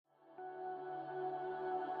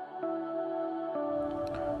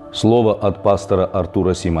Слово от пастора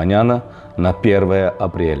Артура Симоняна на 1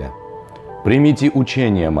 апреля. «Примите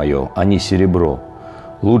учение мое, а не серебро.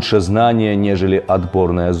 Лучше знание, нежели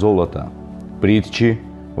отборное золото». Притчи,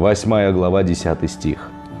 8 глава, 10 стих.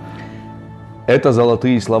 Это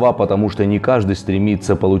золотые слова, потому что не каждый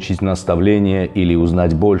стремится получить наставление или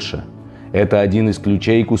узнать больше. Это один из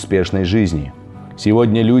ключей к успешной жизни.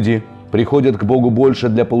 Сегодня люди приходят к Богу больше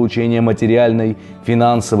для получения материальной,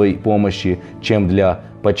 финансовой помощи, чем для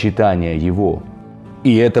почитания Его.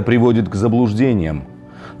 И это приводит к заблуждениям.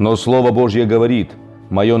 Но Слово Божье говорит: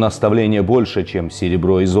 «Мое наставление больше, чем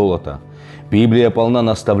серебро и золото». Библия полна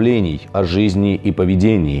наставлений о жизни и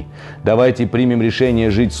поведении. Давайте примем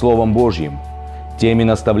решение жить Словом Божьим, теми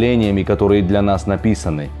наставлениями, которые для нас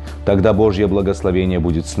написаны. Тогда Божье благословение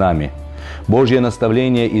будет с нами. Божье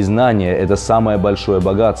наставление и знание – это самое большое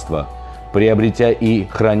богатство. Приобретя и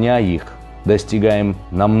храня их, достигаем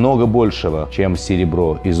намного большего, чем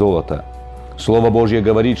серебро и золото. Слово Божье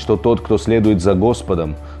говорит, что тот, кто следует за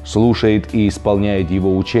Господом, слушает и исполняет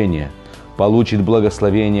Его учения, получит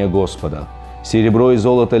благословение Господа. Серебро и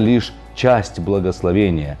золото – лишь часть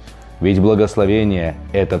благословения, ведь благословение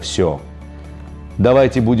 – это все.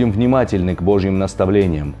 Давайте будем внимательны к Божьим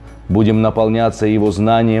наставлениям, будем наполняться Его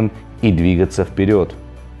знанием и двигаться вперед.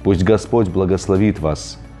 Пусть Господь благословит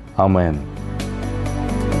вас. Аминь.